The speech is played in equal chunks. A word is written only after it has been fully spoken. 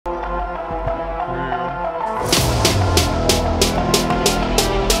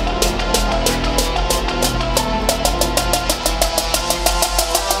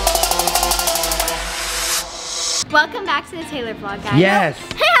Welcome back to the Taylor vlog, guys. Yes.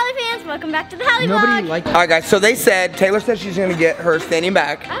 Hey, Hallie fans, welcome back to the Hallie vlog. Nobody liked it. All right, guys, so Taylor said she's gonna get her standing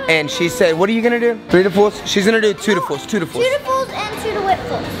back, and she said, what are you gonna do? 3 to fulls? She's gonna do 2 to fulls, 2 to fulls. 2 to fulls and 2 to whip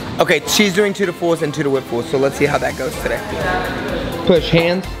fulls. Okay, she's doing 2 to fulls and 2 to whip fulls, so let's see how that goes today. Push,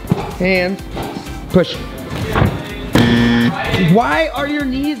 hands, push. Why are your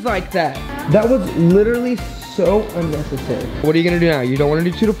knees like that? That was literally so unnecessary. What are you gonna do now? You don't wanna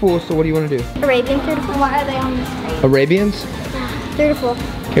do 2 to fulls, so what do you wanna do? Arabian 3 to full. Why are they on the screen? Arabians? 3 to full.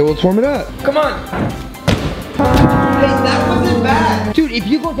 Okay, well, let's warm it up. Come on. Hey, that wasn't bad. Dude, if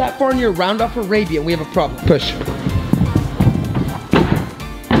you go that far in your round off Arabian, we have a problem. Push.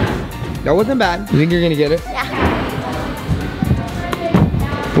 That wasn't bad. You think you're gonna get it? Yeah.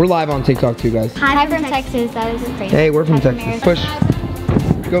 We're live on TikTok too, guys. Hi from Texas. That is crazy. Hey, we're from Hi Texas. Push.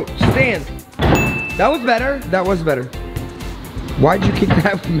 Go. Stand. That was better. That was better. Why'd you kick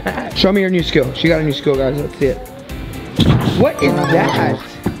that mat? Show me your new skill. She got a new skill, guys. Let's see it. What is that?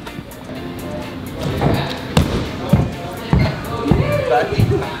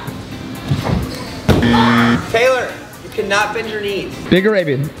 Taylor, you cannot bend your knees. Big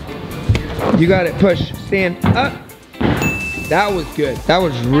Arabian. You got it. Push. Stand up. That was good. That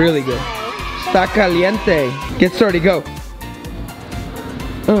was really good. Está caliente. Get started. Go.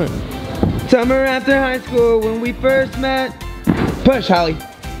 Summer after high school when we first met. Push, Hallie.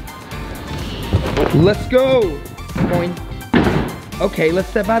 Let's go. Point. Okay, let's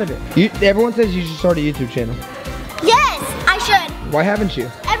step out of it. Everyone says you should start a YouTube channel. Yes, I should. Why haven't you?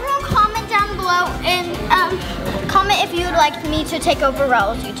 Everyone comment down below and comment if you would like me to take over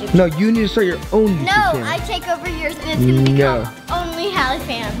Raul's YouTube. No, you need to start your own YouTube channel. No, I take over yours and it's gonna become only Hallie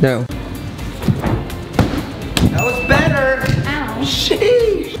fans. No. That was better. Ow.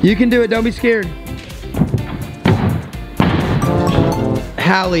 Sheesh. You can do it, don't be scared.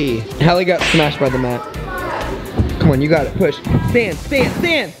 Hallie got smashed by the mat. Come on, you got it. Push.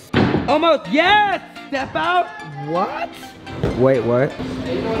 Stand. Almost. Yes. Step out. What? Wait, what?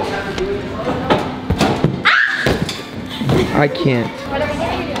 I can't. What are we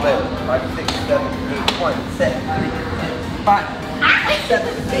gonna do? 5, 6, 7, 8, 1, 7, 3, 5, 7,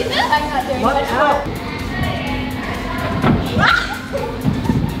 8. I'm not doing much.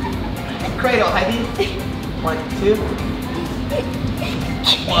 Cradle, heavy. 1, 2.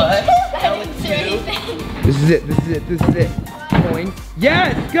 What? This is it. Point.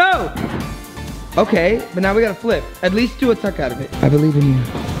 Yes, go! Okay, but now we gotta flip. At least do a tuck out of it. I believe in you.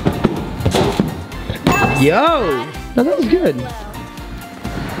 Yo! No, that was good.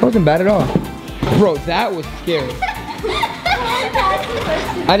 That wasn't bad at all. Bro, that was scary.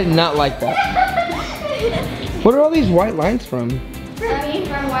 I did not like that. What are all these white lines from? From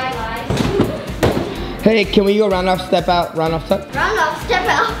white lies. Hey, can we go round off, step out, round off, tuck? Round off, step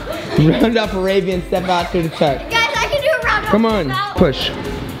out. Round off Arabian, step out to the tuck. Guys, I can do a round off. Come on, step out. push.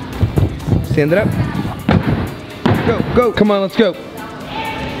 Stand it up. Go, come on, let's go.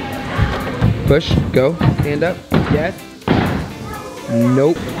 Push, go, stand up, yes.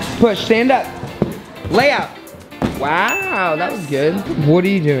 Nope. Push, stand up. Lay out. Wow, that was good. What are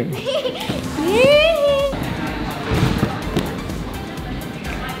you doing?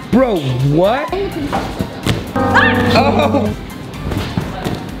 Bro, what? Oh!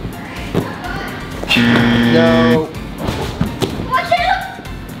 No. Watch out!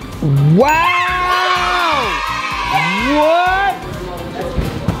 Wow! What?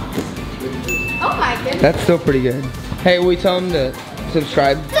 Oh my goodness. That's still pretty good. Hey, will we tell them to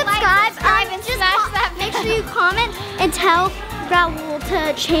subscribe? Subscribe and smash that. Make sure you comment and tell Raul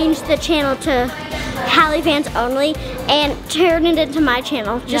to change the channel to Hallie fans only and turn it into my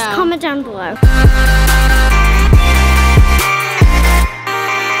channel. Just comment down below.